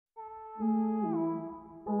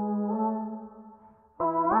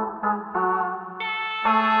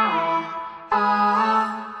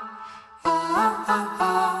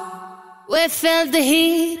We feel the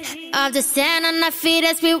heat of the sand on our feet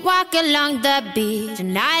as we walk along the beach. The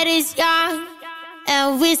night is young,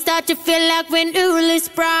 and we start to feel like we're newly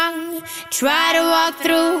sprung. Try to walk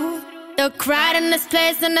through the crowd in this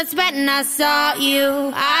place, and that's when I saw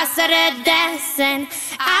you. I started dancing.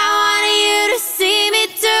 I wanted you to see me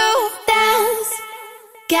too. Dance,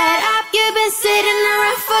 get up. You've been sitting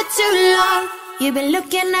around for too long. You've been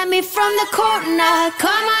looking at me from the corner.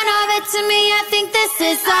 Come on over to me, I think this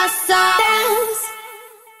is our song. Dance,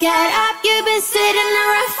 get up. You've been sitting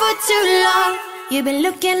around for too long. You've been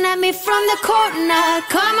looking at me from the corner.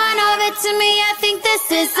 Come on over to me, I think this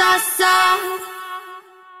is our song.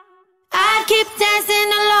 I keep dancing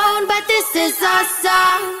alone, but this is our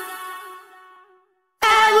song.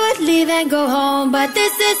 I would leave and go home, but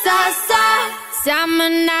this is our song. Summer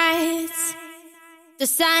nights, the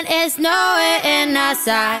sun is nowhere in our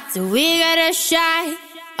sight, so we gotta shine.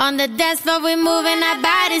 On the dance floor we're moving our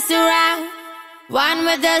bodies around, one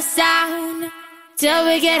with the sound, till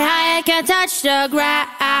we get high and can't touch the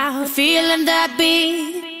ground. Feeling the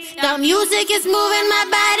beat, the music is moving my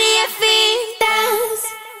body and feet. Dance,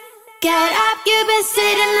 get up. You've been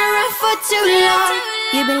sitting around for too long.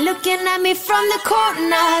 You've been looking at me from the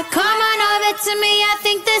corner. Come on over to me, I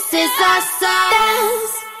think this is our song.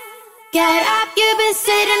 Dance, get up. You've been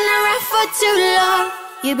sitting around for too long.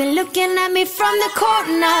 You've been looking at me from the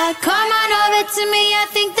corner. Come on over to me, I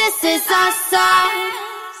think this is our song.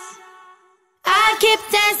 I keep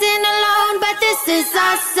dancing alone, but this is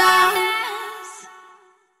our song.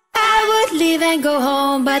 I would leave and go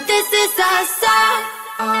home, but this is our song.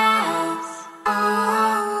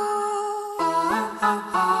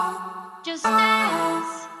 Just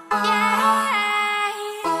dance, yeah.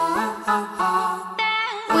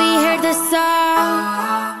 We heard the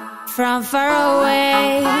song from far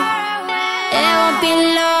away. It won't be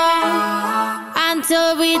long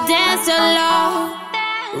until we dance alone,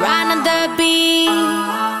 run on the beat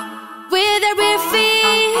with our bare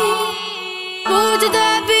feet, move to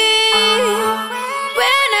the beat,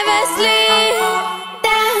 we'll never sleep.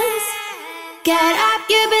 Dance, get up.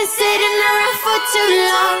 You've been sitting around for too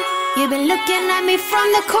long. You've been looking at me from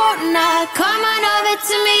the corner. Come on over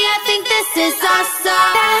to me, I think this is our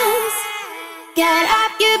song. Dance, get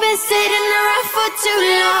up. You've been sitting around for too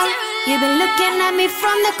long. You've been looking at me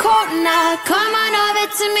from the corner. Come on over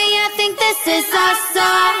to me, I think this is our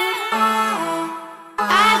song.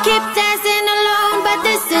 I keep dancing alone, but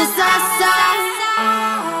this is our song.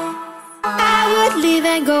 I would leave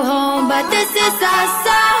and go home, but this is our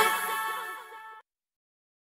song.